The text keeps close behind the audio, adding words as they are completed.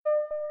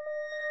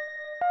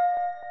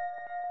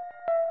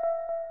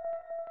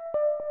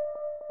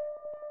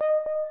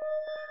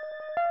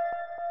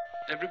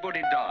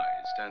Everybody dies,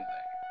 don't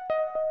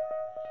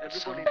they?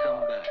 Everybody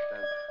come back,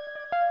 don't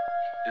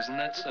they? Isn't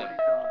that so?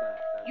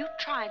 You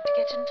tried to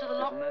get into the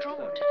locked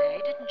drawer today,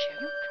 didn't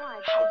you?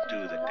 How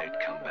do the dead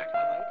come back,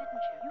 Mother?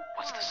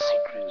 What's the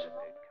secret?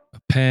 A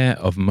Pair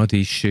of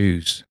Muddy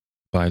Shoes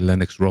by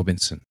Lennox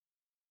Robinson.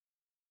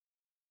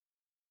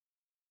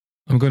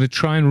 I'm going to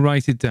try and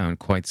write it down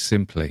quite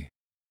simply,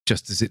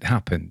 just as it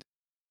happened.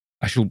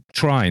 I shall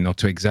try not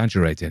to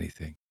exaggerate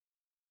anything.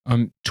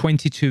 I'm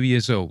 22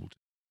 years old.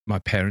 My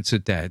parents are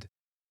dead.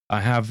 I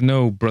have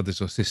no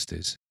brothers or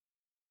sisters.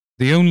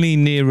 The only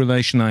near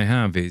relation I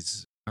have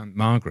is Aunt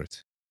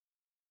Margaret,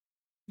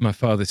 my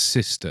father's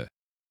sister.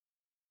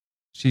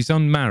 She's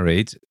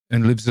unmarried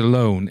and lives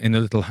alone in a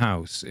little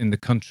house in the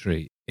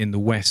country in the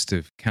west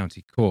of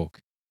County Cork.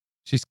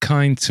 She's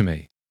kind to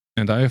me,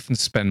 and I often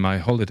spend my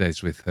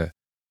holidays with her,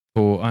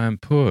 for I am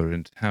poor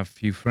and have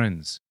few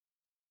friends.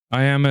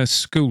 I am a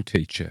school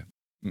teacher.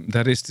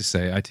 That is to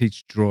say, I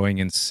teach drawing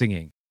and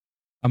singing.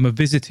 I'm a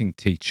visiting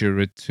teacher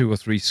at 2 or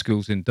 3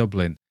 schools in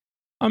Dublin.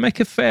 I make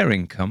a fair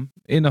income,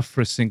 enough for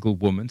a single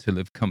woman to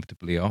live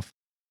comfortably off,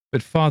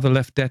 but father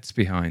left debts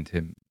behind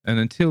him, and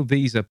until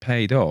these are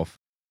paid off,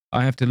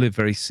 I have to live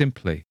very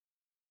simply.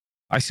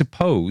 I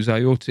suppose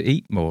I ought to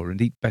eat more and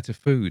eat better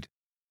food.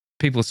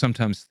 People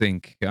sometimes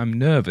think I'm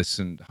nervous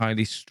and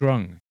highly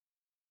strung.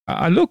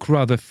 I look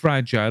rather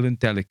fragile and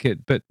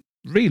delicate, but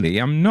really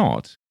I'm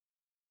not.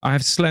 I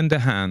have slender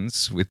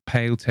hands with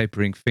pale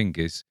tapering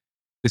fingers,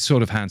 the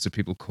sort of hands that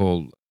people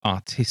call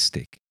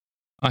artistic.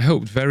 I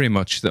hoped very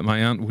much that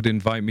my aunt would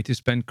invite me to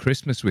spend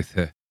Christmas with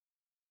her.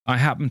 I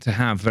happened to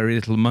have very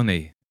little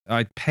money.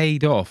 I'd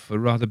paid off a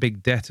rather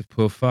big debt of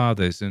poor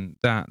father's, and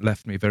that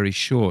left me very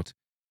short,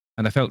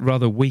 and I felt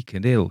rather weak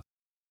and ill.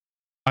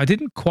 I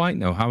didn't quite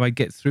know how I'd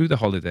get through the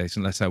holidays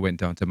unless I went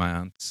down to my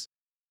aunt's.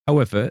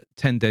 However,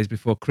 10 days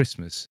before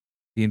Christmas,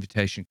 the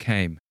invitation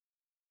came.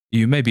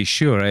 You may be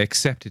sure I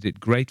accepted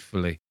it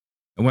gratefully,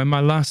 and when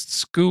my last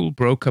school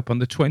broke up on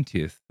the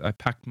 20th, I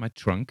packed my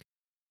trunk,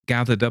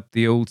 gathered up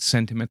the old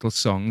sentimental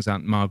songs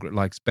Aunt Margaret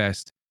likes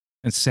best,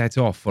 and set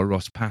off for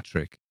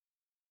Rosspatrick.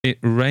 It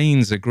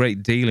rains a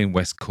great deal in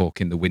West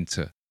Cork in the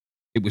winter.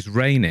 It was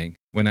raining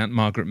when Aunt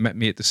Margaret met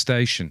me at the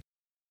station.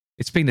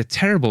 It's been a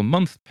terrible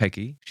month,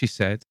 Peggy, she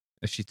said,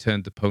 as she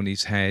turned the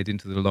pony's head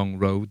into the long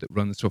road that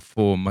runs for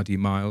 4 muddy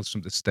miles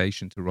from the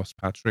station to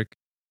Rosspatrick.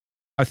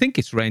 I think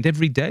it's rained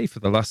every day for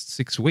the last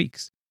 6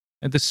 weeks.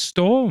 And the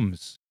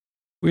storms.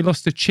 We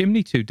lost a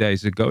chimney 2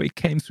 days ago. It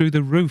came through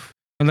the roof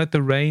and let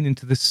the rain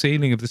into the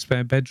ceiling of the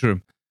spare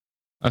bedroom.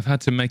 I've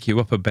had to make you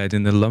up a bed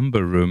in the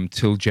lumber room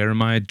till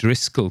Jeremiah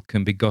Driscoll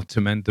can be got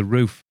to mend the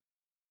roof.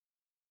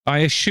 I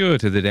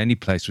assured her that any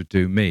place would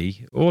do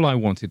me. All I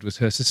wanted was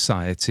her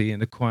society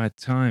and a quiet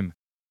time.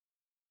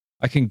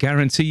 I can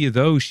guarantee you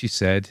though, she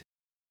said.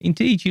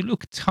 Indeed, you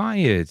look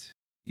tired.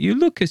 You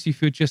look as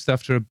if you're just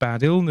after a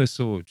bad illness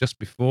or just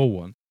before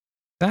one.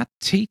 That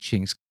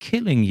teaching's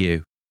killing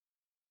you.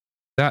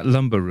 That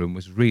lumber room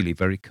was really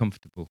very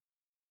comfortable.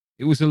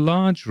 It was a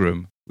large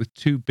room with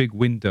 2 big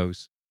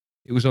windows.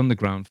 It was on the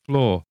ground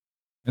floor,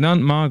 and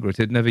Aunt Margaret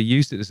had never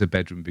used it as a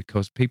bedroom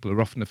because people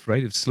are often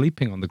afraid of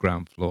sleeping on the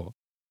ground floor.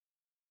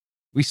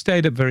 We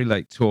stayed up very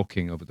late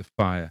talking over the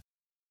fire.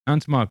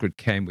 Aunt Margaret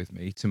came with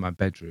me to my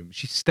bedroom.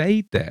 She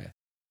stayed there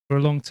for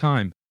a long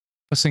time,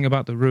 fussing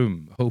about the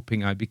room,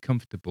 hoping I'd be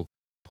comfortable,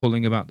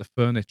 pulling about the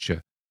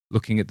furniture,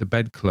 looking at the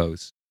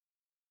bedclothes.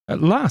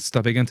 At last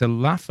I began to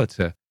laugh at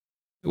her.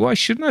 Why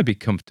shouldn't I be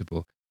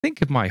comfortable?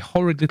 Think of my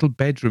horrid little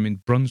bedroom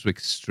in Brunswick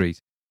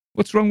Street.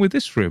 What's wrong with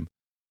this room?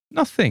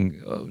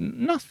 Nothing,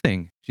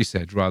 nothing, she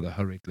said rather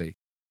hurriedly,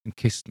 and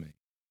kissed me,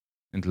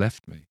 and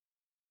left me.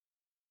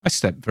 I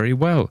slept very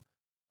well.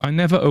 I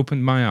never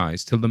opened my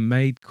eyes till the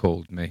maid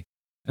called me,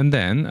 and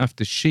then,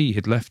 after she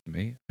had left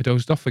me, I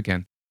dozed off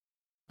again.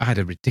 I had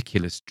a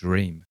ridiculous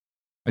dream.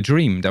 I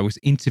dreamed I was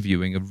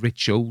interviewing a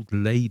rich old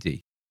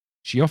lady.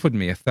 She offered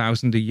me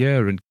 1,000 a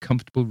year and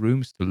comfortable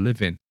rooms to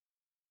live in.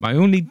 My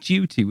only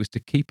duty was to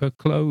keep her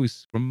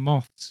clothes from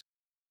moths.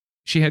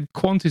 She had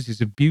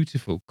quantities of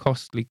beautiful,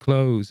 costly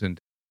clothes,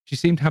 and she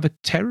seemed to have a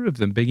terror of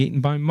them being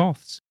eaten by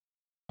moths.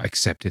 I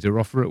accepted her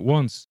offer at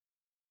once.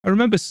 I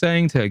remember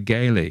saying to her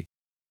gaily,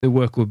 the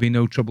work will be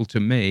no trouble to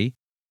me.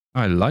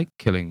 I like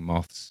killing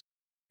moths.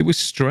 It was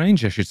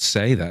strange I should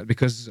say that,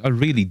 because I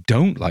really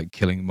don't like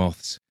killing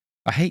moths.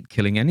 I hate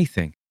killing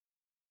anything.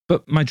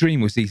 But my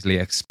dream was easily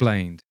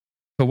explained,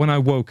 for when I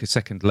woke a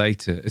second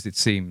later, as it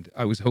seemed,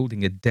 I was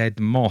holding a dead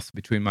moth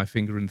between my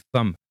finger and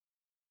thumb.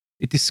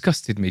 It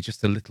disgusted me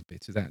just a little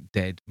bit, that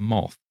dead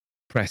moth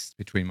pressed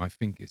between my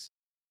fingers.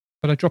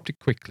 But I dropped it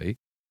quickly,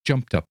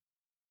 jumped up,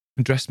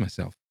 and dressed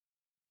myself.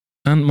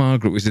 Aunt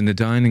Margaret was in the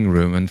dining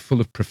room and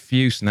full of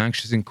profuse and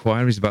anxious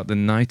inquiries about the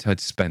night I'd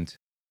spent.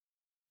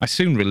 I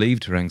soon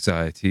relieved her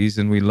anxieties,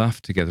 and we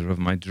laughed together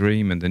over my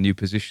dream and the new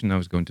position I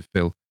was going to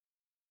fill.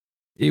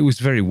 It was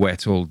very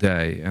wet all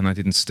day, and I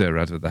didn't stir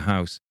out of the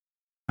house.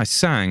 I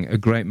sang a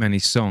great many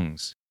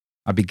songs.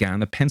 I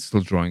began a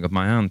pencil drawing of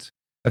my aunt,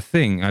 a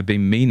thing I'd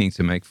been meaning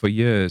to make for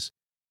years.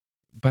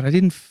 But I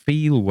didn't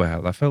feel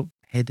well. I felt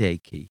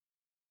headachy.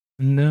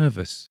 and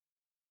nervous.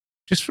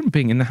 Just from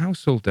being in the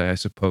house all day, I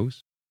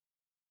suppose.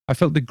 I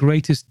felt the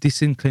greatest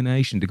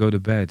disinclination to go to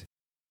bed.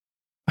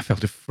 I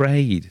felt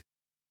afraid.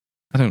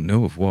 I don't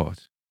know of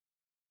what.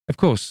 Of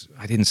course,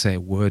 I didn't say a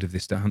word of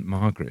this to Aunt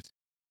Margaret.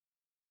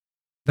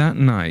 That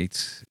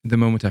night, the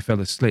moment I fell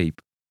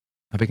asleep,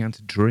 I began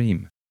to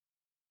dream.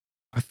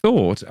 I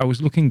thought I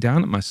was looking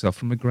down at myself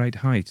from a great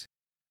height.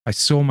 I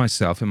saw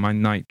myself in my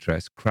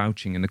nightdress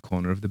crouching in the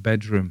corner of the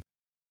bedroom.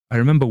 I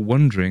remember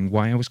wondering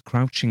why I was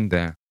crouching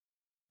there,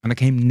 and I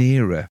came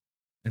nearer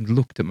and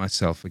looked at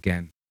myself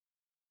again.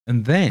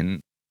 And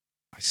then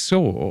I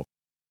saw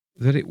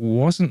that it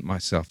wasn't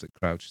myself that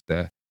crouched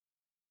there.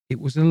 It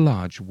was a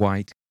large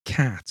white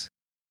cat.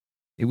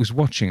 It was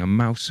watching a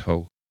mouse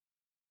hole.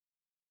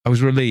 I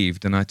was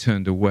relieved and I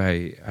turned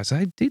away. As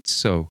I did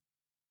so,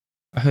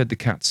 I heard the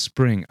cat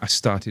spring. I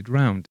started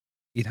round.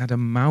 It had a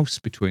mouse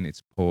between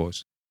its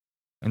paws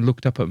and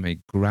looked up at me,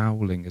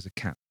 growling as a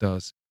cat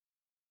does.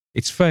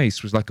 Its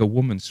face was like a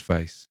woman's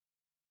face.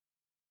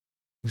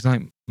 It was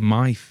like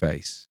my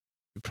face.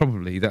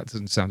 Probably that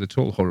doesn't sound at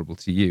all horrible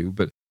to you,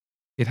 but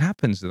it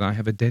happens that I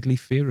have a deadly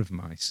fear of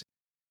mice.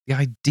 The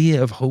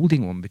idea of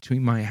holding one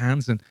between my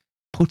hands and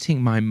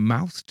putting my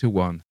mouth to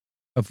one,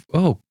 I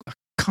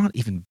can't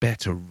even bear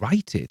to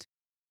write it.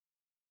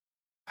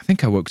 I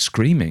think I woke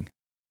screaming.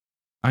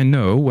 I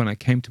know when I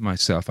came to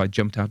myself, I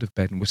jumped out of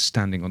bed and was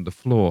standing on the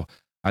floor.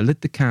 I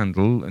lit the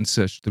candle and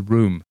searched the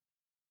room.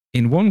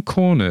 In one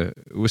corner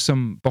were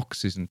some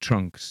boxes and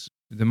trunks.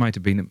 There might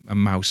have been a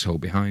mouse hole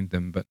behind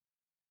them, but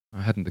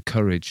I hadn't the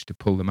courage to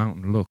pull them out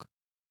and look.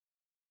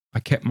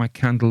 I kept my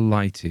candle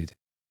lighted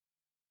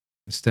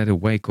and stayed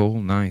awake all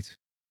night.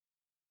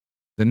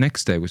 The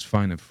next day was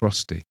fine and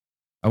frosty.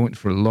 I went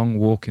for a long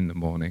walk in the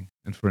morning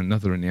and for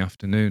another in the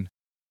afternoon.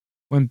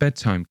 When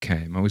bedtime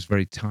came, I was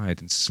very tired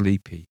and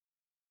sleepy.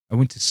 I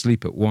went to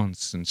sleep at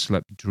once and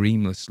slept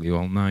dreamlessly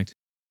all night.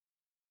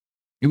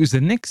 It was the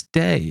next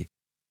day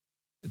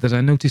that I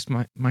noticed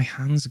my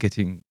hands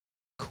getting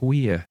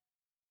queer.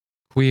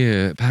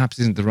 Queer perhaps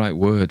isn't the right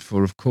word,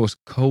 for of course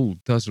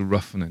cold does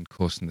roughen and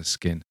coarsen the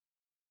skin,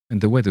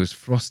 and the weather was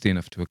frosty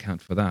enough to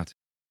account for that.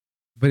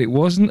 But it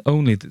wasn't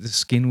only that the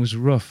skin was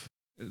rough.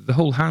 The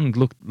whole hand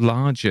looked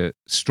larger,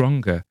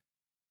 stronger,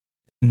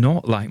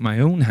 not like my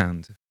own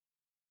hand.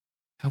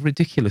 How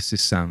ridiculous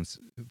this sounds,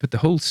 but the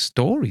whole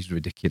story's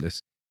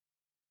ridiculous.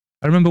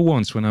 I remember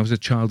once when I was a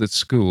child at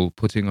school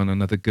putting on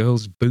another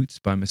girl's boots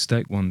by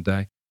mistake one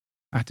day.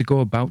 I had to go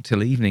about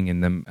till evening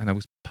in them, and I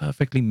was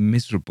perfectly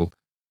miserable.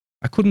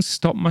 I couldn't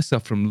stop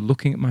myself from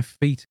looking at my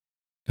feet,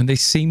 and they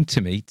seemed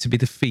to me to be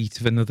the feet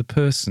of another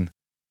person.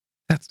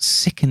 That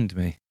sickened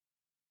me.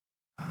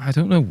 I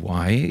don't know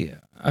why.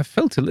 I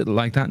felt a little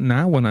like that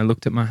now when I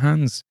looked at my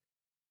hands.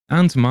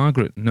 Aunt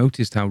Margaret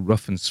noticed how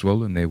rough and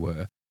swollen they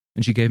were,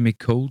 and she gave me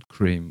cold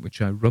cream,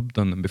 which I rubbed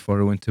on them before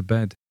I went to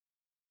bed.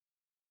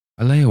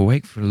 I lay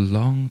awake for a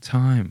long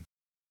time.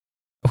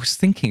 I was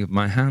thinking of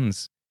my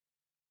hands.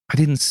 I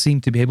didn't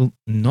seem to be able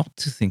not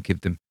to think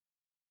of them.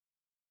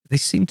 They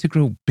seemed to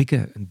grow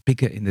bigger and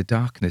bigger in the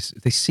darkness.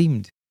 They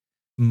seemed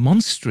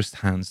monstrous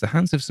hands, the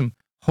hands of some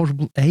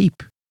horrible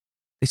ape.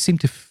 They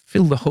seemed to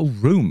fill the whole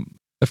room.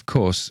 Of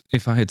course,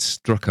 if I had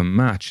struck a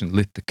match and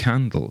lit the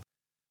candle,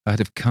 I'd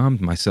have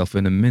calmed myself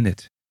in a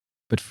minute.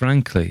 But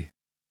frankly,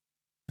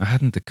 I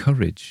hadn't the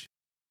courage.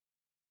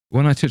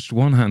 When I touched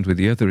one hand with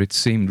the other, it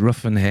seemed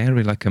rough and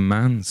hairy like a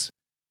man's.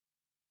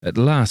 At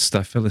last,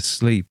 I fell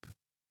asleep.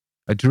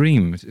 I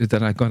dreamed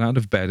that I got out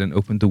of bed and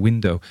opened the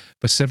window.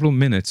 For several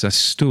minutes, I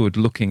stood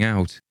looking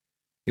out.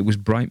 It was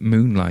bright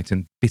moonlight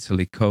and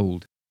bitterly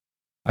cold.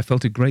 I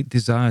felt a great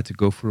desire to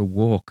go for a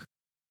walk.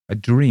 I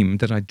dreamed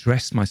that I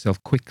dressed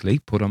myself quickly,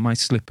 put on my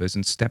slippers,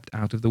 and stepped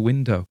out of the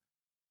window.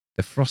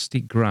 The frosty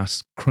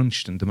grass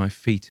crunched under my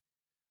feet.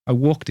 I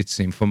walked, it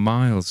seemed, for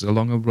miles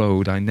along a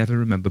road I never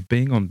remember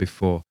being on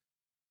before.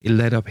 It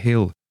led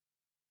uphill.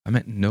 I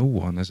met no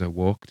one as I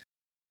walked.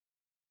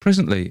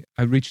 Presently,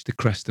 I reached the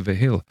crest of a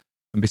hill,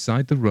 and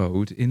beside the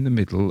road, in the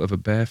middle of a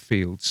bare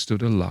field,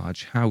 stood a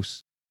large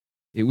house.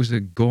 It was a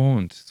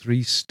gaunt,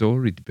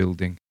 3-storied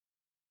building.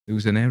 There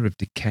was an air of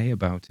decay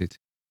about it.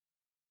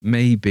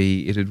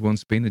 Maybe it had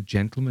once been a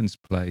gentleman's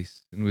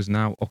place and was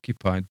now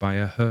occupied by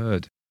a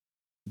herd.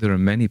 There are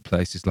many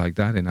places like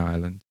that in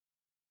Ireland.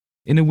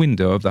 In a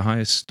window of the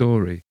highest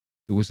story,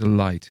 there was a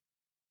light.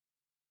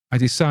 I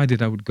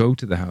decided I would go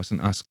to the house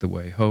and ask the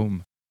way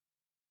home.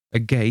 A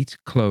gate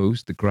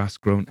closed the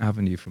grass-grown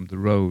avenue from the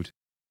road.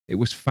 It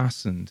was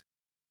fastened,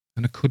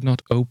 and I could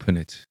not open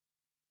it.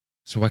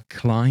 So I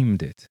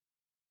climbed it.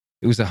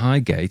 It was a high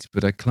gate,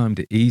 but I climbed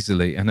it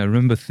easily, and I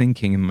remember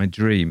thinking in my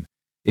dream,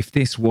 if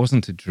this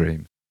wasn't a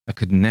dream, I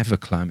could never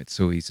climb it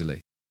so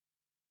easily.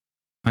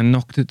 I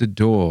knocked at the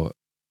door,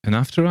 and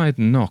after I had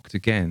knocked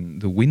again,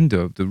 the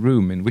window of the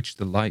room in which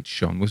the light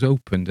shone was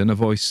opened, and a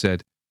voice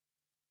said,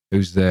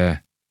 "Who's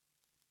there?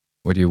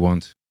 What do you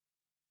want?"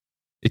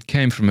 It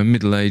came from a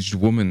middle-aged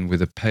woman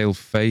with a pale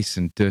face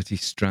and dirty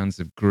strands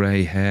of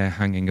grey hair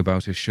hanging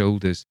about her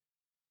shoulders.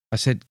 I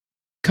said,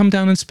 "Come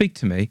down and speak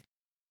to me.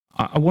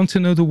 I want to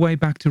know the way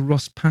back to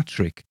Ross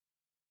Patrick.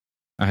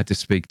 I had to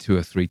speak 2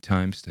 or 3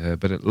 times to her,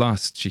 but at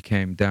last she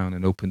came down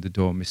and opened the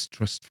door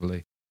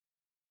mistrustfully.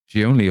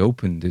 She only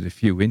opened it a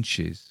few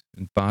inches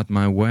and barred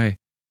my way.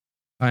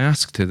 I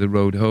asked her the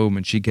road home,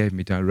 and she gave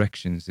me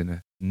directions in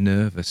a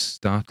nervous,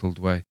 startled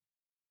way.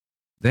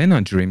 Then I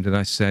dreamed that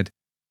I said,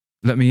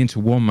 "Let me in to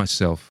warm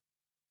myself.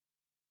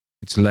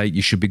 It's late,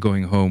 you should be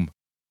going home."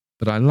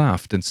 But I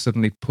laughed and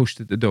suddenly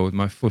pushed at the door with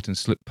my foot and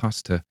slipped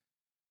past her.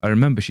 I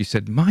remember she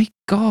said, "My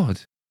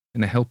God,"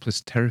 in a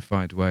helpless,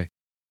 terrified way.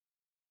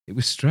 It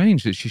was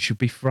strange that she should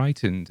be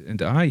frightened,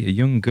 and I, a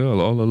young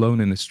girl, all alone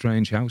in a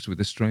strange house with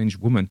a strange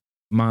woman,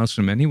 miles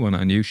from anyone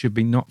I knew, should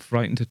be not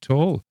frightened at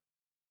all.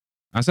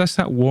 As I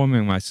sat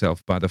warming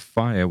myself by the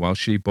fire while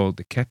she boiled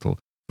the kettle,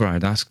 for I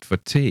had asked for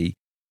tea,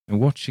 and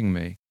watching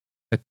me,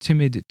 her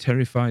timid,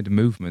 terrified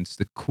movements,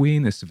 the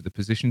queerness of the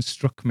position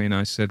struck me, and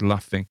I said,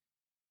 laughing,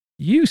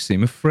 "You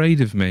seem afraid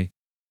of me."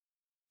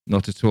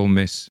 "Not at all,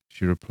 miss,"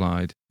 she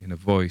replied, in a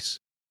voice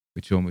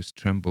which almost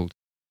trembled.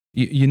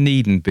 You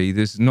needn't be.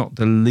 There's not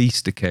the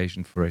least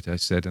occasion for it," I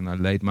said, and I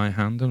laid my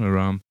hand on her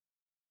arm.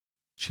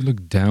 She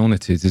looked down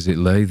at it as it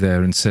lay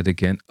there and said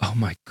again, "Oh,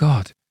 my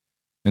God,"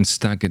 and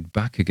staggered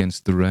back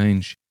against the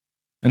range.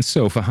 And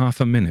so for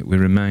half a minute we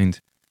remained.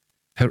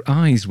 Her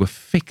eyes were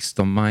fixed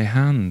on my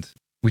hand,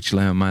 which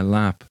lay on my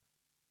lap.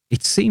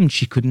 It seemed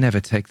she could never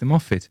take them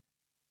off it.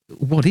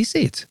 "What is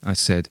it?" I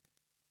said.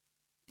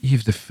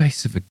 "You've the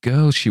face of a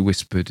girl," she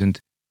whispered, "and,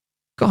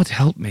 God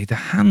help me,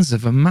 the hands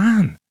of a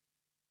man."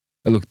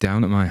 I looked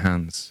down at my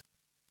hands.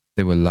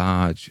 They were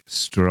large,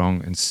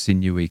 strong, and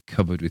sinewy,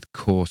 covered with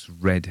coarse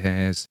red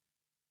hairs.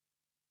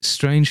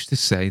 Strange to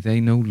say, they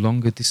no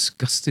longer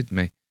disgusted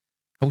me.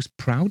 I was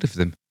proud of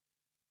them,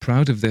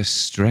 proud of their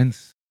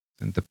strength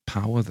and the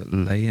power that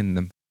lay in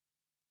them.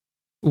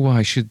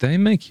 "Why should they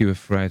make you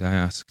afraid?" I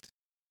asked.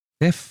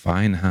 "They're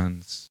fine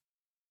hands,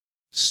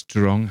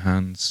 strong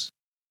hands."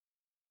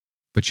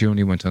 But she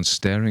only went on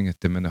staring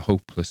at them in a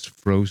hopeless,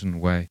 frozen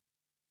way.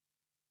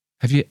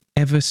 "Have you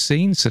ever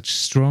seen such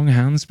strong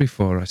hands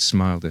before?" I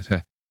smiled at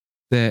her.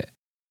 They're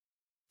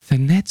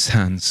Ned's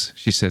hands,"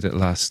 she said at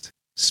last,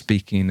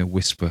 speaking in a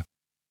whisper.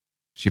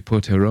 She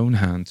put her own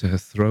hand to her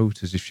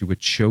throat as if she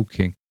were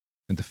choking,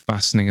 and the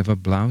fastening of her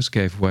blouse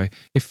gave way.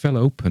 It fell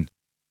open.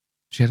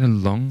 She had a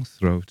long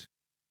throat.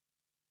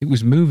 It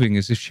was moving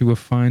as if she were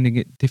finding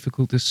it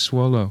difficult to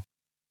swallow.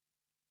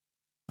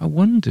 I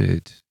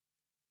wondered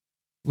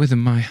whether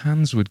my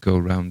hands would go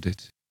round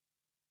it.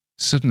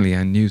 Suddenly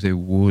I knew they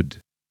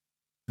would,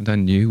 and I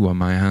knew why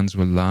my hands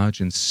were large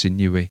and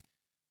sinewy.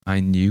 I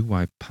knew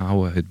why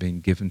power had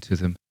been given to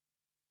them.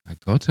 I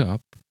got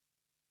up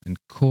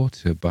and caught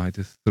her by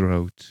the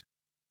throat.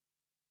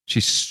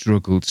 She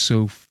struggled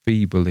so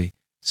feebly,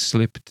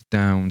 slipped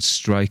down,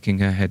 striking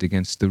her head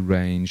against the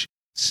range,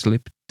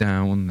 slipped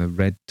down the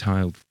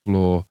red-tiled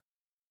floor,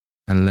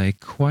 and lay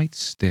quite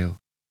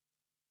still.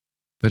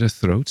 But her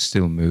throat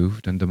still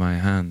moved under my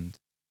hand,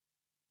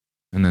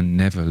 and I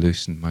never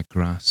loosened my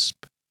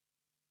grasp.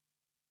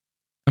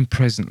 And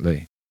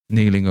presently,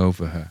 kneeling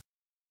over her,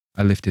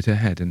 I lifted her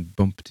head and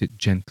bumped it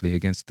gently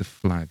against the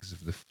flags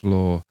of the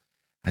floor.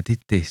 I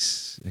did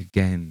this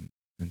again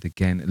and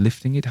again,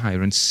 lifting it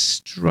higher and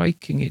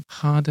striking it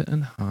harder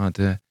and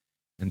harder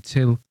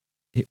until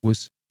it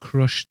was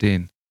crushed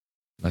in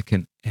like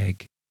an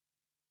egg.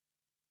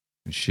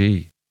 And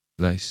she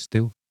lay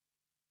still.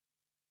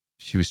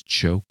 She was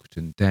choked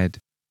and dead.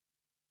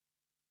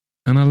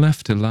 And I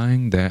left her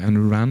lying there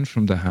and ran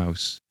from the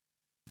house.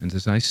 And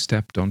as I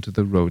stepped onto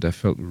the road, I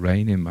felt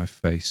rain in my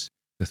face.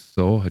 The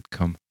thaw had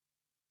come.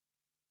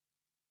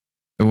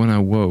 And when I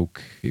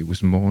woke, it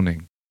was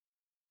morning.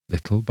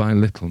 Little by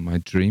little, my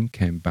dream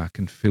came back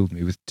and filled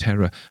me with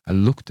terror. I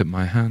looked at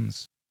my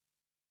hands.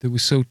 They were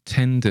so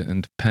tender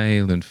and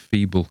pale and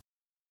feeble.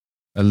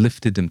 I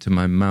lifted them to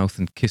my mouth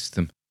and kissed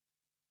them.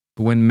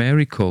 But when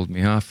Mary called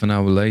me half an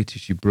hour later,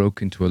 she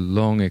broke into a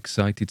long,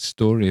 excited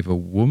story of a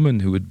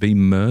woman who had been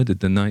murdered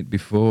the night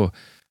before,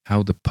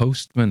 how the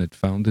postman had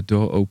found the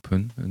door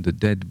open and a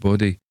dead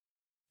body.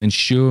 And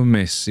sure,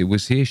 miss, it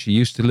was here she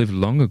used to live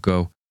long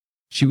ago.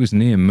 She was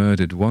near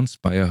murdered once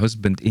by her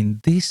husband in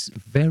this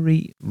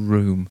very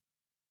room.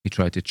 He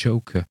tried to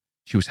choke her.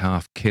 She was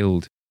half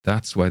killed.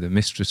 That's why the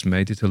mistress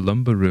made it a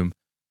lumber room.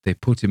 They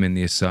put him in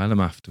the asylum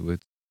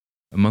afterward.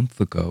 A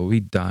month ago, he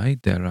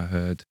died there, I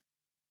heard.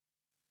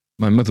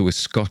 My mother was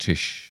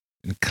Scottish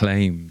and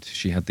claimed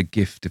she had the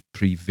gift of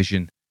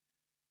prevision.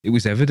 It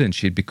was evident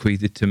she had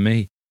bequeathed it to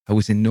me. I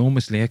was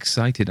enormously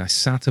excited. I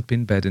sat up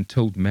in bed and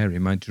told Mary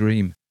my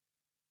dream.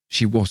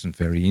 She wasn't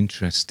very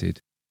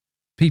interested.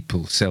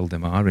 People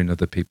seldom are in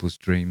other people's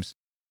dreams.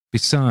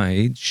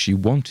 Besides, she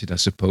wanted, I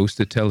suppose,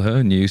 to tell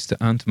her news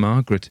to Aunt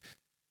Margaret.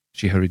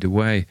 She hurried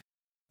away.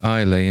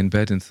 I lay in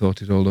bed and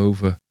thought it all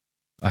over.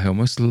 I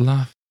almost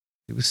laughed.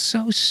 It was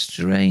so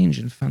strange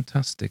and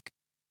fantastic.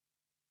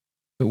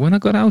 But when I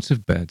got out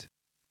of bed,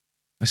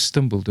 I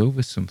stumbled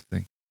over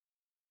something.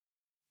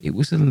 It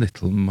was a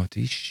little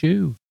muddy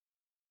shoe.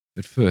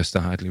 At first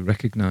I hardly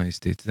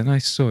recognized it. Then I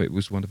saw it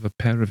was one of a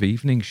pair of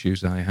evening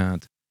shoes I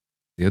had.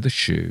 The other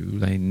shoe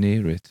lay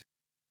near it.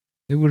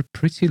 They were a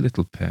pretty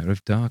little pair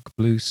of dark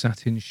blue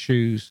satin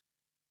shoes.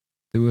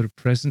 They were a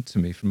present to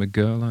me from a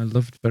girl I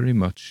loved very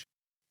much.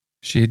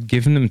 She had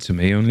given them to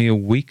me only a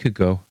week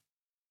ago.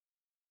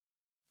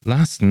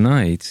 Last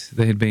night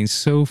they had been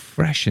so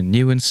fresh and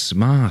new and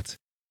smart.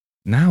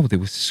 Now they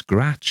were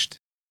scratched,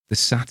 the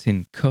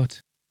satin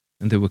cut,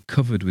 and they were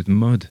covered with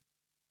mud.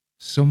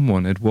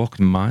 Someone had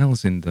walked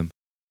miles in them.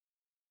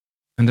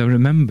 And I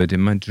remembered in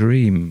my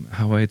dream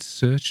how I had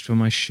searched for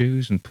my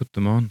shoes and put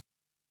them on.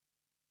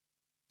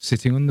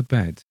 Sitting on the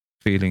bed,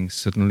 feeling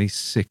suddenly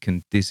sick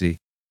and dizzy,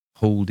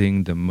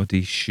 holding the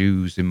muddy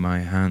shoes in my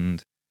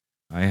hand,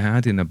 I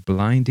had in a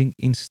blinding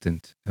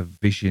instant a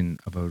vision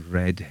of a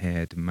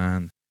red-haired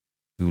man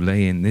who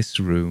lay in this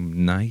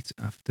room night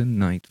after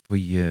night for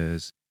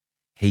years,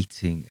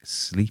 hating a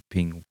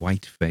sleeping,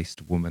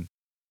 white-faced woman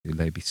who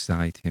lay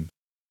beside him,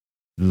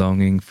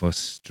 longing for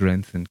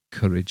strength and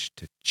courage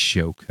to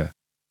choke her.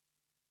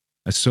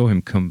 I saw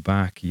him come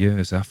back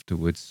years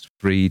afterwards,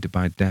 freed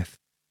by death,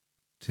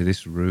 to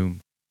this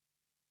room.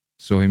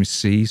 Saw him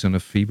seize on a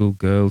feeble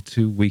girl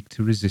too weak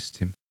to resist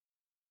him.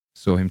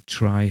 Saw him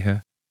try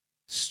her,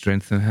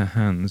 strengthen her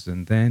hands,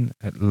 and then,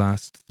 at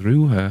last,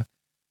 through her,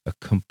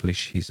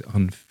 accomplish his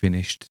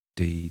unfinished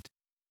deed.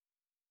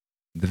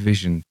 The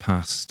vision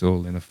passed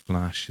all in a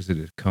flash as it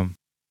had come.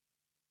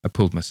 I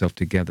pulled myself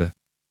together.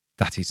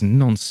 That is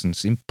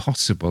nonsense,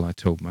 impossible, I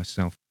told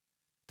myself.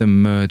 The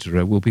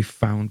murderer will be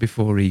found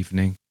before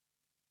evening.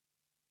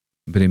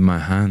 But in my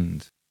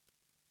hand,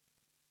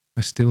 I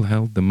still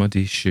held the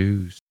muddy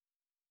shoes.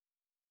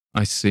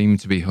 I seemed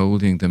to be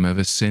holding them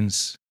ever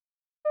since.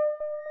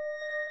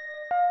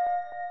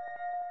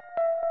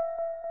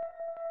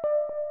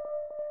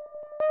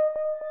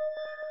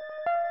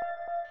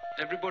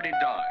 Everybody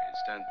dies,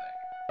 don't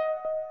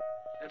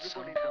they?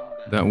 Everybody come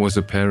back. That was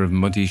A Pair of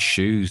Muddy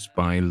Shoes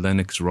by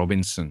Lennox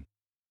Robinson.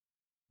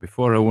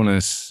 Before I want to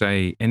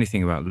say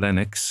anything about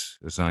Lennox,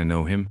 as I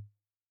know him,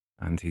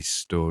 and his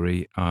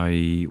story,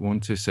 I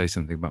want to say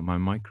something about my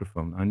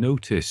microphone. I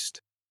noticed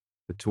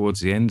that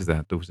towards the end of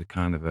that, there was a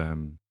kind of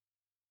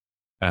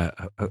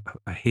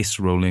a hiss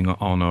rolling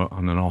on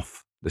and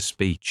off the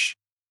speech.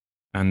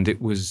 And it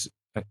was,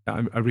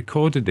 I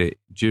recorded it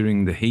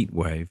during the heat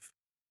wave,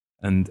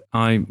 and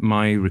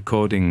my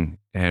recording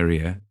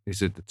area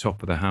is at the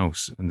top of the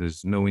house, and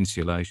there's no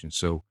insulation,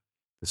 so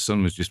the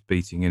sun was just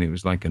beating in. It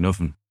was like an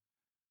oven.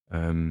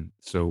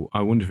 So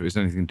I wonder if it was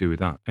anything to do with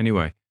that.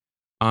 Anyway,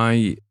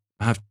 I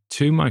have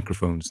two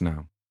microphones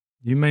now.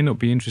 You may not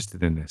be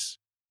interested in this,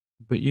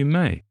 but you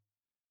may.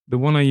 The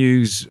one I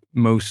use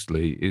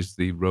mostly is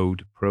the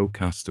Rode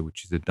Procaster,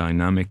 which is a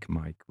dynamic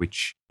mic,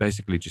 which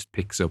basically just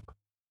picks up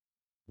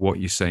what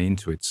you say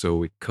into it,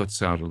 so it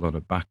cuts out a lot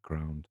of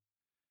background.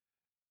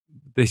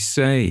 They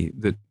say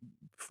that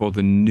for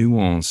the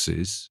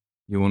nuances,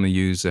 you want to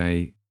use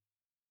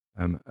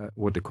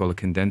what they call a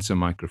condenser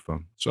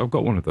microphone. So I've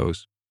got one of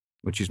those,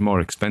 which is more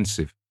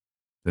expensive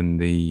than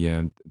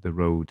the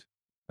Rode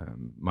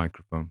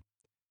microphone,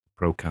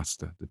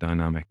 Procaster, the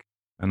dynamic,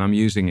 and I'm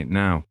using it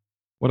now.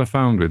 What I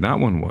found with that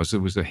one was there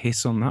was a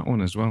hiss on that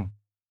one as well.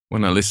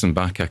 When I listen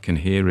back, I can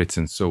hear it,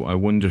 and so I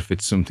wonder if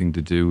it's something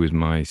to do with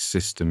my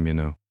system, you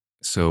know.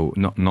 So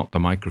not the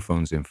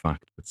microphones, in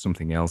fact, but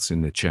something else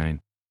in the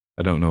chain.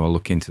 I don't know. I'll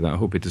look into that. I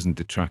hope it doesn't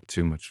detract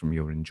too much from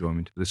your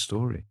enjoyment of the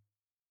story.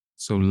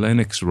 So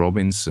Lennox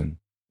Robinson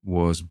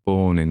was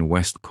born in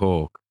West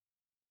Cork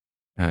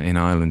in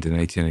Ireland in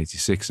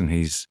 1886, and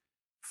his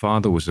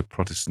father was a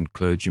Protestant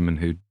clergyman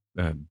who'd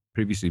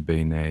previously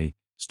been a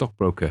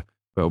stockbroker,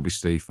 but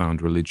obviously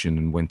found religion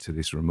and went to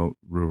this remote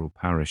rural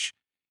parish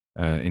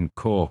in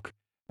Cork.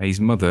 His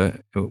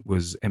mother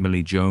was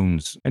Emily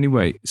Jones.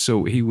 Anyway,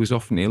 so he was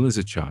often ill as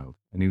a child,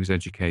 and he was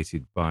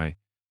educated by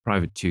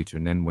private tutor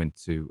and then went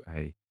to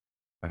a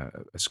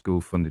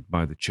school funded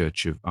by the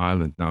Church of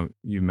Ireland. Now,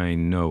 you may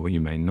know or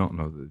you may not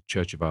know that the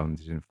Church of Ireland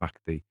is in fact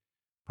the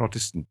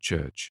Protestant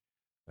church,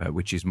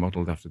 which is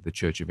modelled after the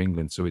Church of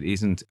England. So it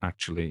isn't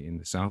actually in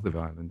the south of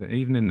Ireland.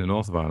 Even in the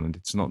north of Ireland,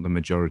 it's not the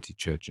majority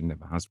church and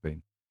never has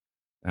been.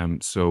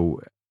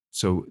 So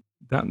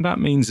that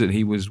means that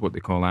he was what they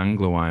call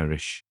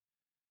Anglo-Irish,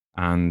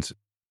 and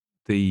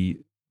the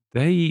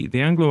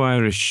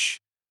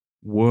Anglo-Irish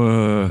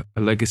were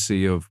a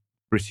legacy of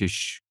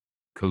British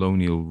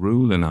colonial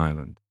rule in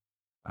Ireland,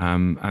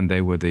 and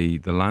they were the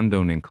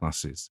landowning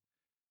classes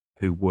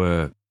who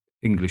were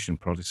English and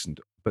Protestant.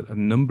 But a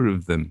number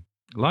of them,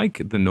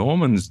 like the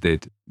Normans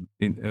did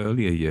in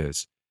earlier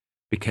years,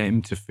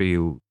 became to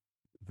feel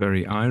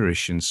very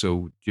Irish, and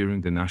so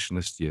during the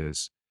nationalist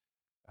years,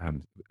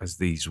 as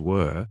these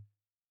were,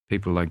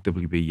 people like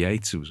W.B.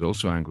 Yeats, who was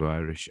also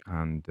Anglo-Irish,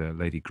 and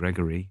Lady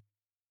Gregory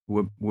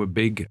were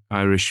big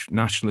Irish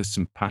nationalists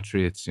and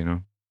patriots, you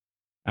know.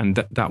 And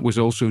that was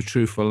also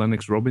true for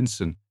Lennox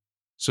Robinson.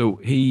 So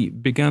he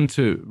began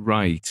to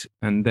write,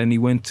 and then he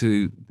went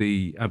to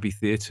the Abbey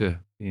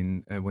Theatre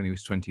when he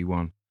was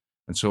 21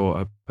 and saw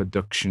a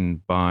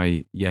production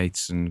by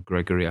Yeats and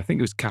Gregory. I think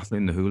it was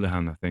Kathleen the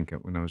Houlihan,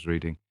 when I was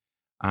reading.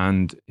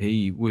 And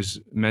he was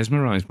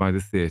mesmerized by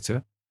the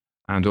theatre,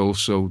 and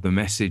also the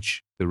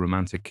message, the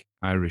romantic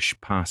Irish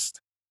past.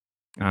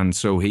 And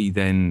so he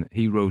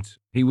wrote,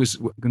 he was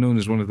known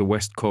as one of the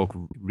West Cork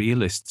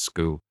realist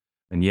school,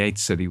 and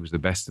Yeats said he was the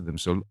best of them.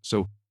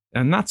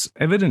 And that's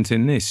evident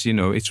in this,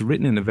 it's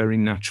written in a very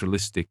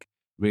naturalistic,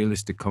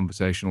 realistic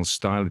conversational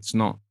style. It's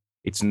not,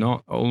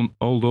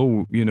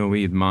 although,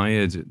 he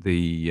admired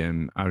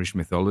the Irish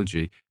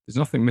mythology, there's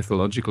nothing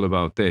mythological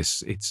about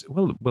this.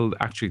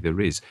 Actually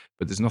there is,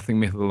 but there's nothing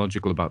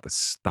mythological about the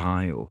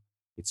style.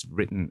 It's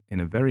written in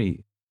a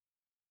very,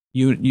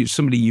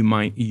 somebody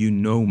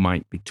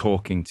might be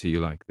talking to you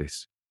like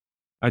this.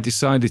 I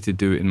decided to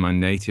do it in my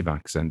native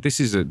accent. This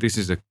is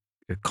a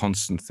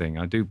constant thing.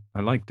 I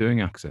like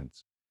doing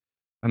accents,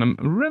 and I'm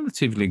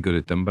relatively good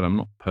at them, but I'm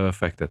not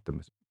perfect at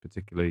them,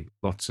 particularly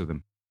lots of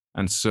them.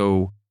 And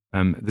so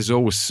there's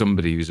always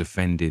somebody who's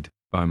offended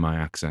by my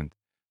accent.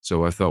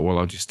 So I thought, well,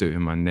 I'll just do it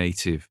in my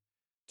native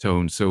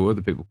tone. So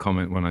other people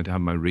comment when I'd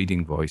have my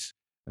reading voice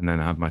and then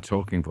I have my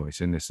talking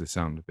voice in this, they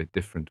sound a bit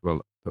different.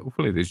 Well,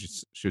 hopefully they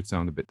should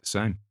sound a bit the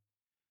same.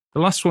 The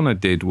last one I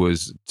did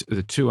was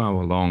the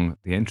 2-hour long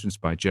The Entrance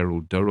by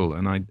Gerald Durrell,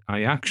 and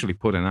I actually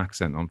put an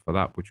accent on for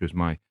that, which was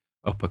my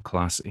upper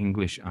class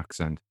English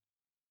accent.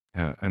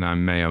 And I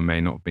may or may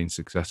not have been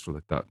successful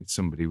at that.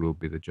 Somebody will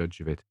be the judge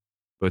of it.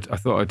 But I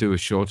thought I'd do a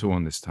shorter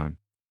one this time.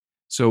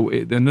 So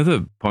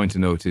another point to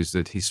note is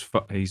that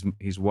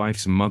his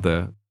wife's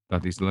mother,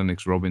 that is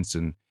Lennox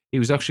Robinson, he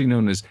was actually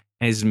known as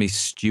Esme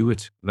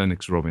Stewart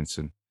Lennox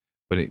Robinson.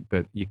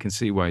 But you can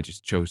see why he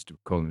just chose to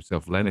call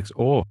himself Lennox.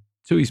 Or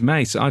to his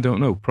mates, I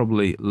don't know,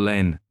 probably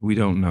Len, we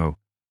don't know.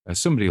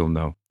 Somebody will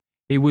know.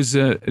 He was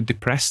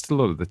depressed a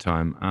lot of the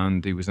time,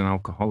 and he was an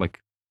alcoholic.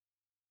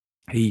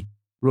 He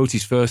wrote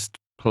his first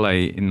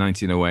play in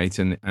 1908,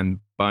 and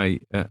by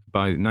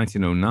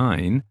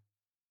 1909,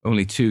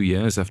 only 2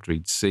 years after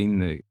he'd seen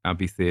the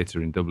Abbey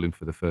Theatre in Dublin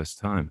for the first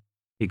time,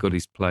 he got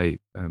his play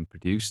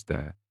produced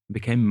there and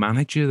became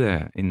manager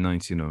there in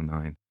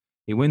 1909.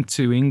 He went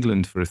to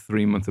England for a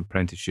 3-month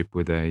apprenticeship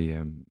with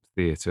a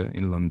theatre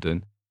in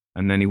London,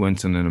 and then he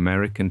went on an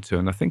American tour,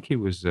 and I think he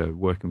was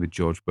working with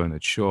George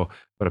Bernard Shaw,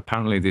 but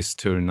apparently this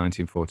tour in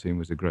 1914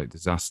 was a great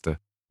disaster,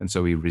 and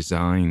so he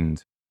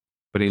resigned.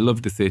 But he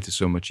loved the theatre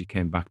so much he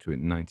came back to it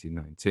in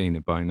 1919,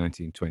 and by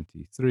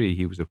 1923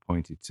 he was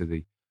appointed to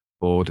the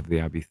board of the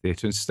Abbey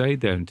Theatre and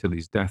stayed there until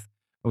his death.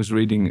 I was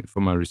reading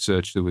for my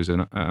research, there was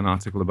an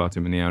article about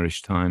him in the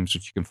Irish Times,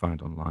 which you can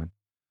find online,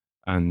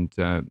 and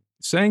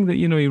saying that,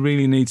 he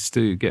really needs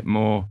to get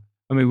more.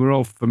 I mean, we're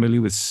all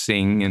familiar with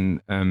Sing,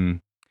 and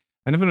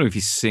I never know if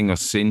he's Sing or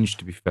Singe,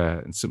 to be fair,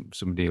 and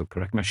somebody will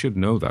correct me. I should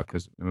know that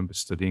because I remember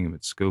studying him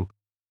at school.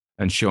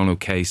 And Sean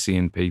O'Casey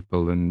and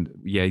people and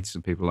Yeats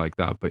and people like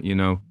that. But,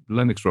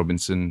 Lennox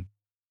Robinson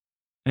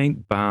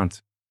ain't bad.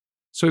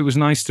 So it was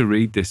nice to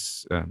read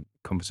this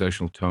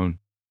conversational tone.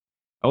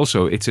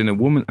 Also, it's in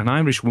an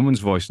Irish woman's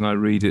voice, and I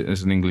read it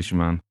as an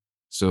Englishman.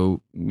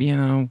 So,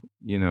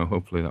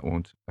 hopefully that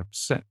won't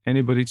upset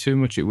anybody too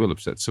much. It will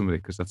upset somebody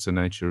because that's the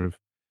nature of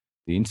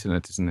the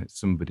internet, isn't it?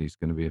 Somebody's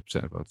going to be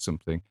upset about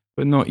something,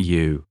 but not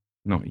you,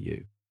 not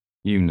you.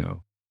 You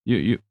know,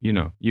 you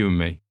and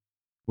me,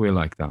 we're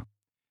like that.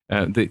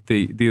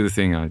 The other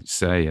thing I'd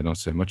say, I don't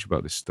say much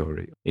about this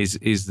story, is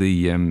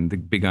the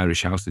big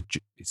Irish house that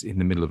is in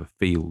the middle of a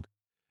field.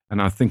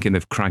 And I'm thinking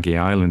of Craggy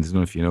Island. I don't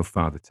know if you know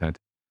Father Ted,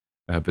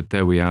 but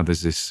there we are.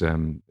 There's this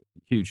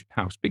huge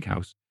house, big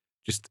house,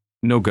 just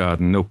no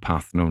garden, no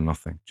path, no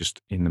nothing,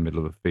 just in the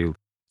middle of a field.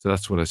 So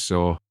that's what I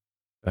saw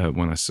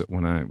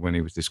when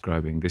he was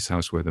describing this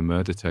house where the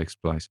murder takes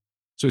place.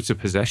 So it's a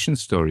possession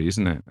story,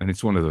 isn't it? And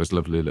it's one of those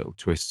lovely little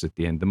twists at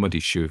the end. The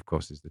muddy shoe, of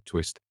course, is the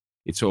twist.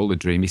 It's all a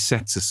dream. He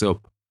sets us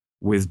up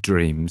with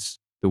dreams.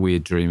 The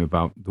weird dream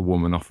about the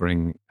woman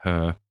offering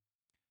her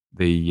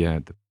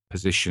the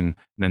position, and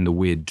then the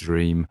weird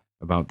dream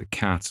about the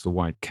cat, the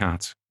white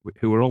cat,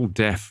 who are all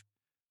deaf.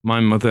 My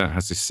mother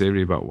has this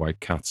theory about white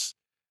cats,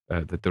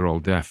 that they're all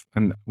deaf.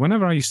 And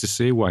whenever I used to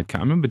see a white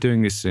cat, I remember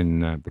doing this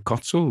in the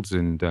Cotswolds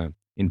in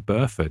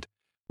Burford.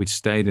 We'd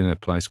stayed in a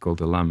place called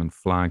the Lamb and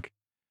Flag,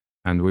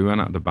 and we went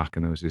out the back,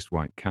 and there was this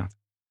white cat.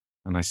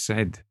 And I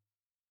said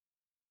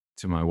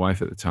to my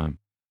wife at the time,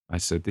 I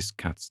said, this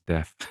cat's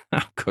deaf,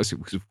 because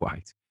it was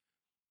white.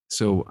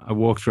 So I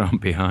walked around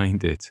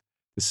behind it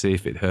to see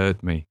if it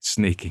heard me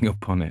sneaking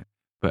up on it,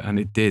 and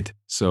it did.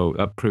 So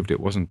that proved it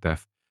wasn't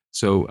deaf.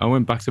 So I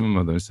went back to my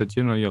mother and said,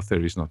 your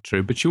theory is not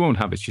true, but she won't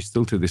have it. She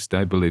still to this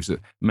day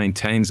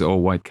maintains that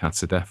all white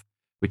cats are deaf,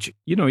 which,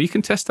 you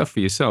can test that for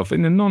yourself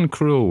in a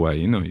non-cruel way.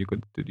 You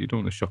don't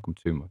want to shock them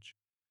too much.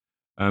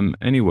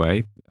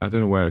 Anyway, I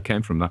don't know where I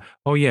came from that.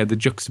 Oh yeah, the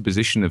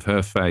juxtaposition of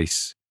her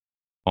face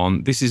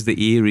this is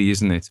the eerie,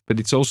 isn't it? But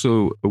it's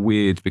also a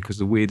weird, because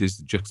the weird is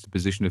the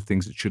juxtaposition of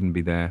things that shouldn't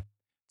be there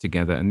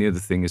together. And the other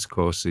thing, of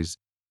course, is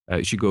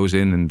she goes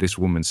in and this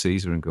woman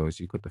sees her and goes,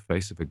 you've got the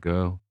face of a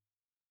girl,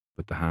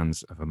 but the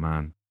hands of a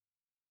man.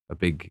 A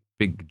big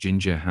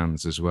ginger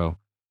hands as well.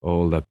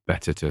 All the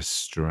better to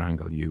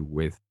strangle you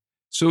with.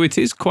 So it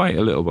is quite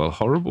a little,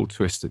 horrible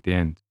twist at the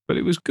end. But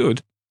it was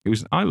good.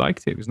 I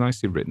liked it. It was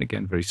nicely written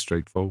again, very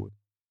straightforward.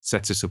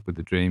 sets us up with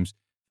the dreams.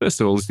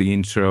 First of all, is the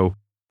intro.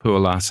 Poor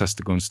lass has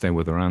to go and stay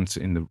with her aunt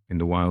in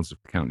the wilds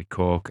of County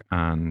Cork,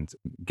 and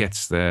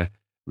gets there,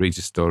 reads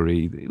a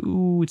story.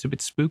 Ooh, it's a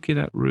bit spooky,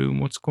 that room.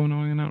 What's going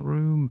on in that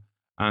room?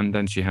 And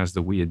then she has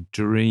the weird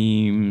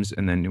dreams,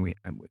 and then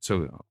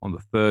so on the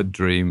third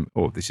dream,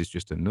 oh, this is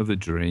just another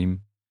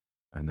dream,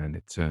 and then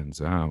it turns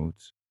out,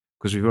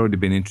 because we've already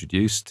been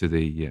introduced to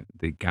the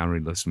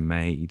garrulous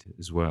maid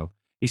as well.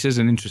 He says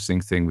an interesting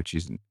thing, which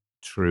isn't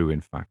true.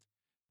 In fact,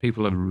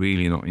 people are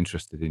really not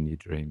interested in your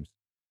dreams.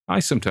 I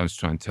sometimes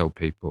try and tell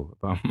people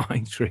about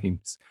my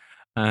dreams,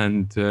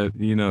 and to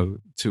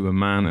a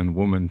man and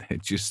woman, they're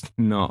just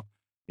not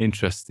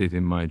interested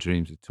in my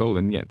dreams at all,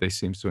 and yet they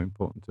seem so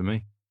important to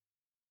me.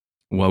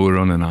 While we're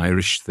on an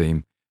Irish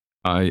theme,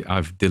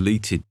 I've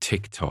deleted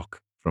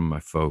TikTok from my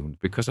phone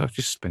because I was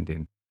just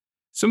spending.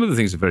 Some of the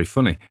things are very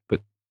funny,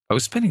 but I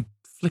was spending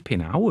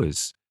flipping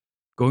hours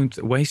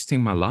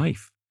wasting my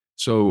life.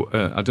 So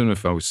I don't know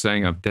if I was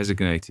saying I've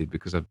designated,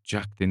 because I've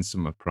jacked in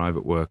some of my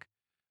private work,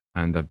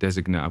 and I've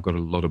got a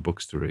lot of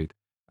books to read,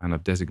 and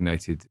I've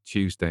designated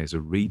Tuesday as a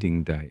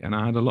reading day. And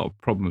I had a lot of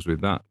problems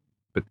with that,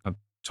 but I've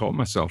taught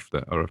myself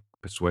that, or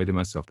I've persuaded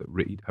myself that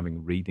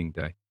having reading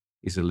day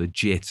is a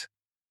legit.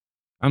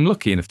 I'm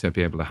lucky enough to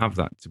be able to have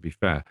that, to be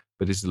fair,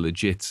 but it's a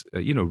legit,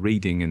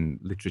 reading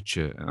and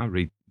literature. And I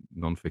read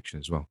nonfiction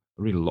as well.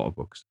 I read a lot of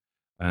books,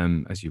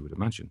 as you would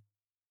imagine,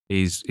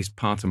 is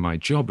part of my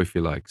job, if you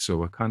like.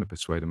 So I kind of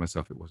persuaded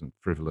myself it wasn't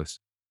frivolous,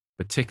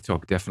 but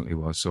TikTok definitely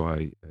was. So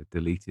I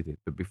deleted it.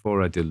 But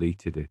before I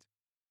deleted it,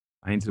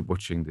 I ended up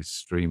watching this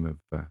stream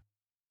of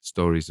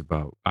stories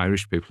about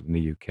Irish people in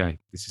the UK.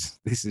 This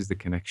is the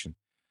connection,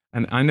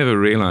 and I never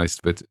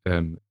realised, but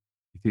it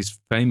is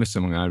famous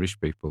among Irish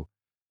people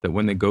that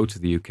when they go to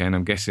the UK, and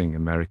I'm guessing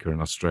America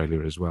and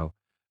Australia as well,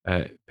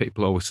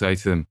 people always say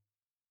to them,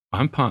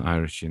 "I'm part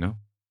Irish, and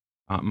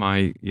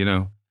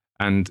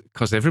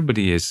because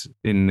everybody is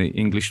in the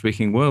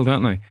English-speaking world,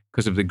 aren't they?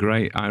 Because of the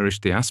great Irish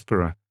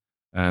diaspora."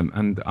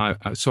 And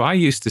so I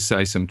used to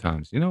say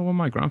sometimes, well,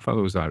 my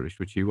grandfather was Irish,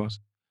 which he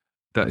was.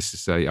 That is to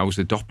say, I was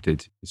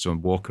adopted. So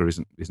Walker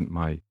isn't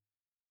my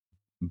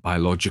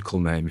biological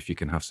name, if you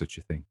can have such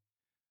a thing.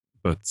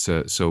 But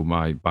so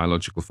my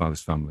biological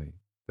father's family,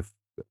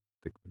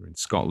 they were in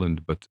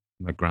Scotland, but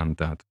my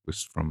granddad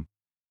was from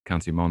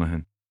County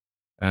Monaghan.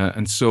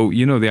 And so,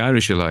 the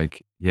Irish are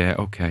like, yeah,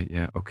 okay,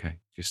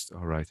 just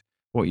all right.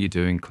 What are you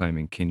doing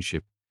claiming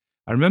kinship?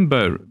 I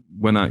remember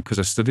because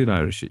I studied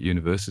Irish at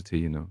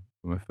university,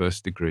 for my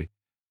first degree,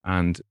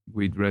 and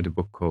we'd read a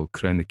book called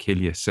Crenna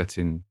Killia, set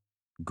in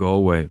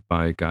Galway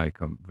by a guy,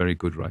 very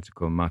good writer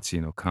called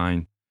Matsín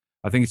O'Kine.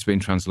 I think it's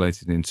been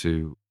translated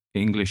into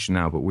English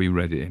now, but we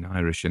read it in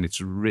Irish, and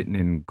it's written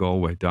in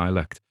Galway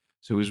dialect.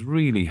 So it was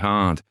really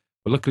hard.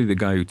 But luckily, the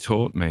guy who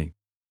taught me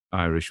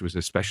Irish was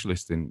a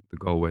specialist in the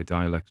Galway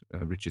dialect,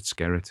 Richard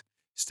Skerritt,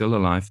 still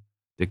alive,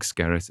 Dick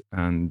Skerritt.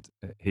 And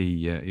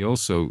he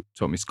also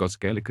taught me Scots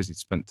Gaelic because he'd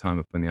spent time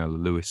up on the Isle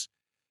of Lewis.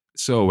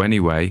 So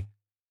anyway,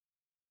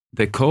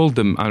 they called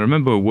them, I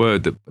remember a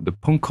word, the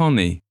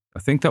Punkoni, I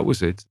think that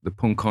was it, the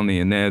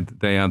Punkoni, and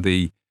they are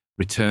the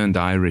returned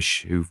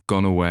Irish who've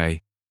gone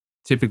away,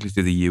 typically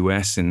to the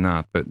US in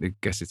that, but I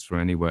guess it's for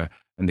anywhere,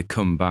 and they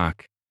come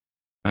back.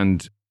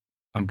 And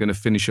I'm going to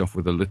finish off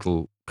with a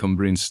little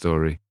Cumbrian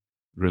story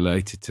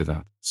related to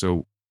that.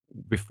 So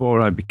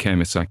before I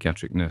became a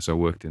psychiatric nurse, I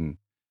worked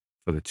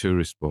for the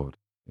tourist board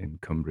in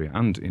Cumbria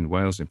and in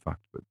Wales, in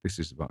fact, but this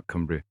is about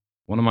Cumbria.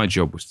 One of my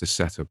jobs was to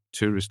set up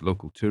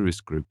local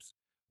tourist groups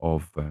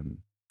of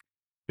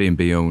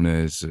B&B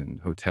owners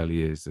and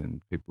hoteliers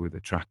and people with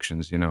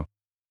attractions,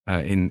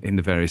 in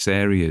the various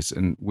areas.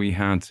 And we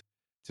had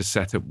to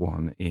set up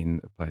one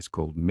in a place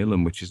called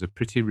Millam, which is a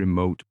pretty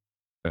remote,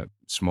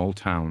 small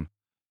town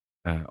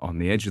on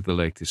the edge of the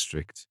Lake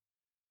District.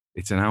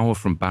 It's an hour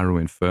from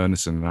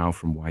Barrow-in-Furness and an hour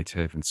from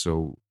Whitehaven.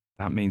 So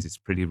that means it's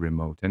pretty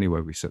remote.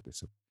 Anyway, we set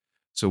this up.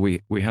 So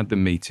we had the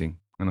meeting,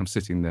 and I'm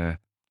sitting there,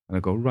 and I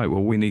go, right,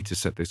 well, we need to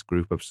set this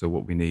group up. So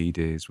what we need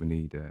is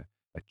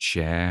a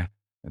chair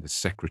and a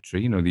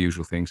secretary, the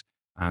usual things,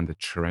 and a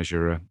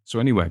treasurer. So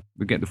anyway,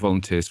 we get the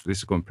volunteers for this.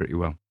 Is going pretty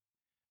well.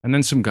 And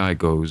then some guy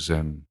goes,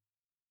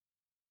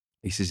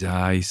 he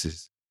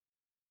says,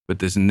 but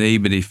there's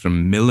nobody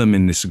from Millam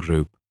in this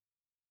group.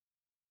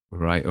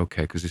 Right,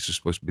 okay, because this was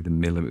supposed to be the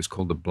Millam. It was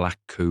called the Black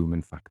Coombe,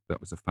 in fact. That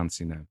was a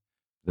fancy name.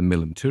 The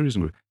Millam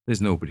Tourism Group.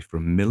 There's nobody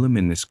from Millam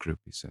in this group,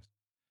 he says.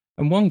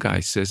 And one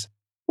guy says,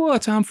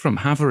 what? I'm from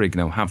Haverig.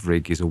 Now,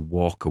 Haverig is a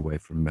walk away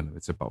from Millam.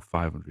 It's about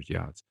 500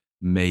 yards,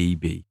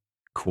 maybe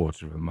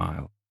quarter of a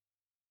mile.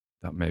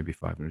 That may be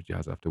 500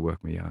 yards. I have to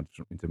work my yards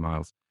into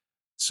miles.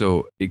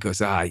 So he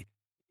goes, aye.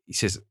 He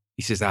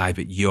says, aye,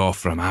 but you're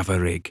from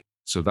Haverig.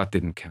 So that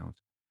didn't count.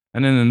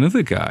 And then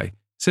another guy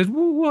said,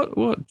 well,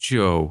 what,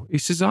 Joe? He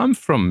says, I'm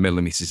from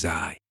Millam. He says,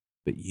 aye,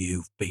 but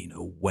you've been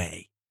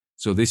away.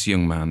 So this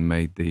young man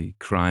made the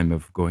crime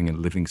of going and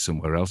living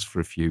somewhere else for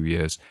a few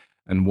years.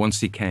 And once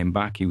he came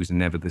back, he was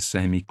never the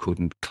same. He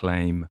couldn't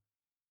claim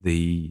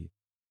the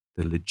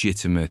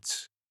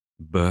legitimate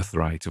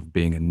birthright of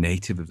being a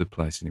native of the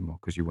place anymore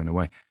because you went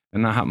away.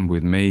 And that happened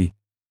with me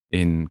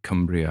in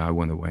Cumbria. I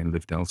went away and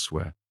lived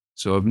elsewhere.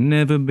 So I've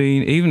never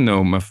been, even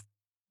though my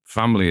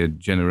family are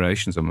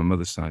generations on my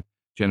mother's side,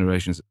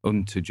 generations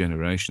unto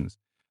generations,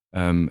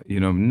 I've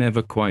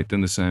never quite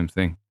done the same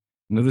thing.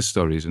 Another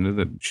story is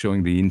another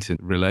showing the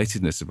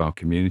interrelatedness of our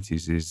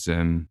communities is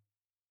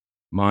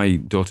my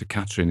daughter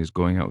Catherine is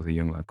going out with a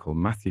young lad called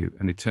Matthew.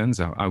 And it turns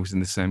out I was in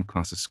the same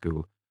class of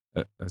school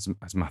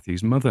as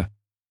Matthew's mother.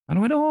 And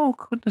I went, oh,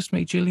 goodness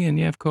me, Gillian,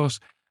 yeah, of course.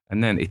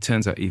 And then it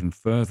turns out even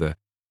further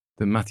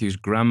that Matthew's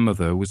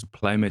grandmother was a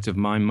playmate of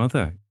my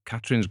mother,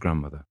 Catherine's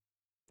grandmother.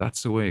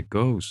 That's the way it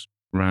goes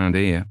around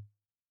here.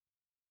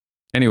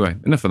 Anyway,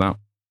 enough of that.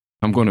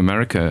 I'm going to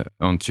America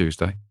on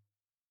Tuesday.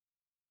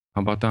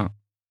 How about that?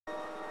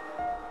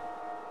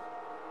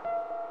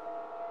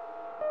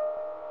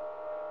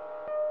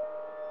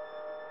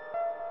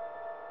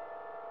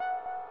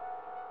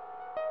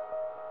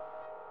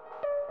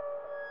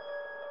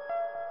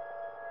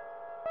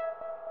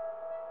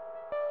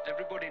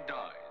 Everybody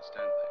dies,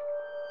 don't they?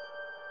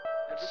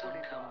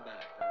 Everybody come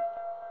back, don't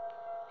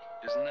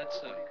they? Isn't that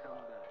so? Isn't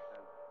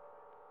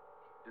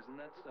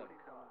that so? Isn't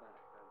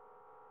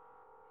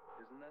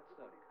that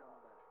so?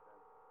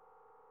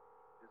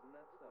 Isn't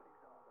that so?